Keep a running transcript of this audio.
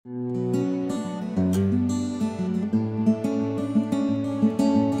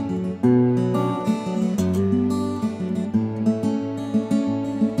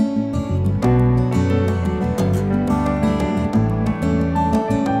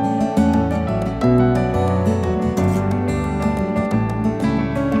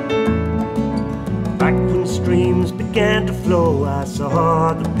slow I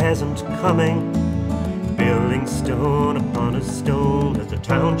saw the peasant coming, building stone upon a stone as a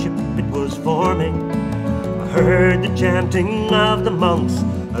township it was forming. I heard the chanting of the monks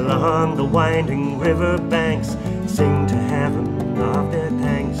along the winding river banks sing to heaven of their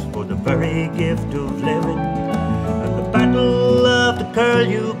thanks for the very gift of living. And the battle of the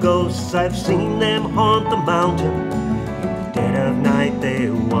curlew ghosts, I've seen them haunt the mountain. In the dead of night they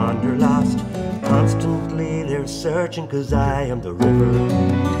wander lost, constantly they're searching, 'cause I am the river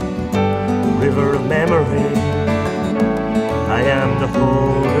of memory. I am the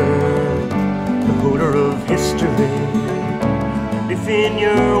holder of history. And if in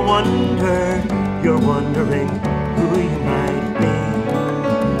your wonder you're wondering who you might be,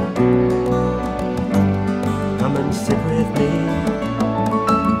 come and sit with me.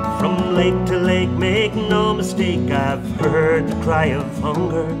 From lake to lake, make no mistake, I've heard the cry of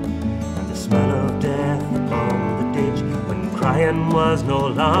hunger and the smell of death upon the ditch when crying was no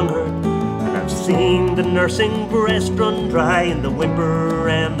longer. And I've seen the nursing breast run dry in the whimper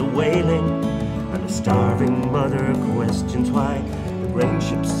and the wailing, and the starving mother questions why the grain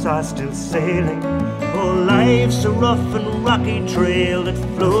ships are still sailing. Oh, life's a rough and rocky trail that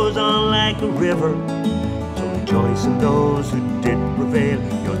flows on like a river. So rejoice in those who did prevail.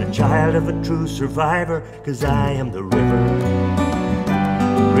 You're the child of a true survivor, 'cause I am the river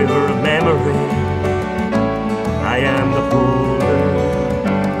of memory. I am the holder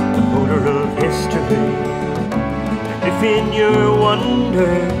of history. And if in your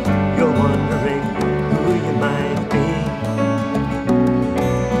wonder you're wondering who you might be,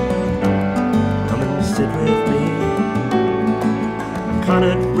 come and sit with me.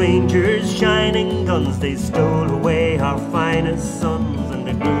 Connaught Rangers, shining guns, they stole away our finest sons, and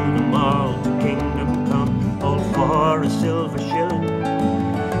they blew them all to kingdom come, all for a silver shilling.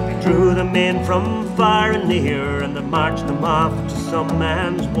 They drew them in from far and near, and they marched them off to some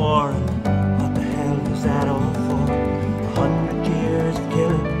man's war. And what the hell was that all for? 100 years of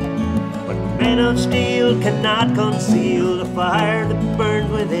killing. But men of steel cannot conceal the fire that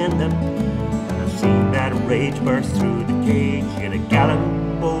burned within them. And I've seen that rage burst through the cage in a gallant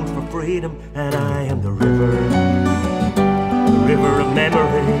bolt for freedom. And I am the river of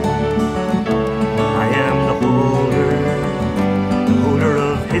memory. I am the holder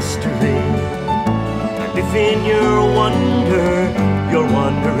of history. And if in your wonder you're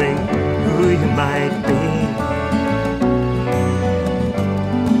wondering who you might be,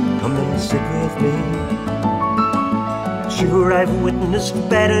 come and sit with me. Sure, I've witnessed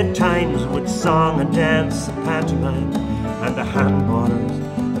better times with song and dance and pantomime, and the hand ballers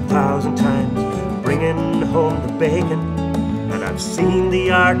 1,000 times bringing home the bacon. And I've seen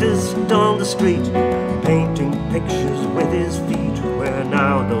the artist on the street painting pictures with his feet, where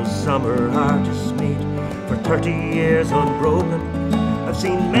now those summer artists meet for 30 years unbroken. I've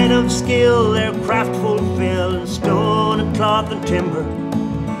seen men of skill their craft fulfill in stone and cloth and timber,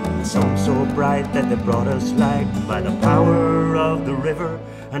 and some so bright that they brought us light by the power of the river.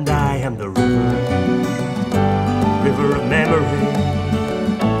 And I am the river of memory.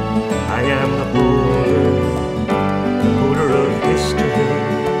 I am the holder of history.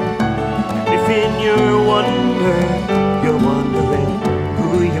 If in your wonder you're wondering who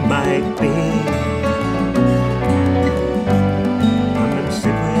you might be, come and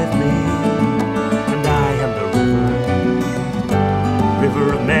sit with me. And I am the river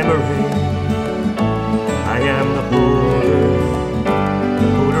of memory. I am the